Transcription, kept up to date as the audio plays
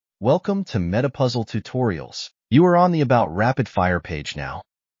Welcome to Medipuzzle Tutorials. You are on the About Rapid Fire page now.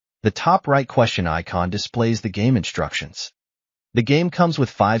 The top right question icon displays the game instructions. The game comes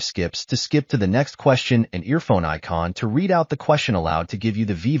with 5 skips to skip to the next question and earphone icon to read out the question aloud to give you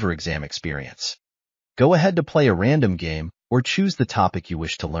the VIVA Exam experience. Go ahead to play a random game or choose the topic you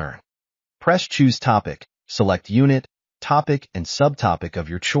wish to learn. Press Choose Topic, select Unit, Topic, and Subtopic of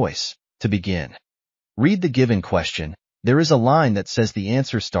your choice. To begin, read the given question. There is a line that says the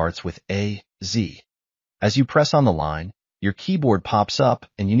answer starts with A, Z. As you press on the line, your keyboard pops up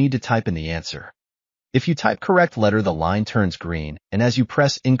and you need to type in the answer. If you type correct letter, the line turns green, and as you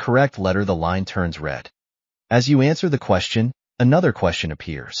press incorrect letter, the line turns red. As you answer the question, another question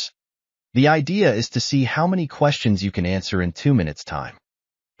appears. The idea is to see how many questions you can answer in 2 minutes' time.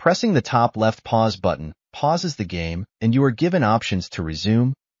 Pressing the top left pause button pauses the game, and you are given options to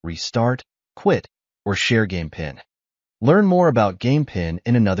resume, restart, quit, or share game pin. Learn more about game pin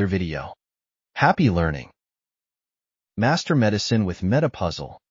in another video. Happy learning! Master Medicine with Medipuzzle.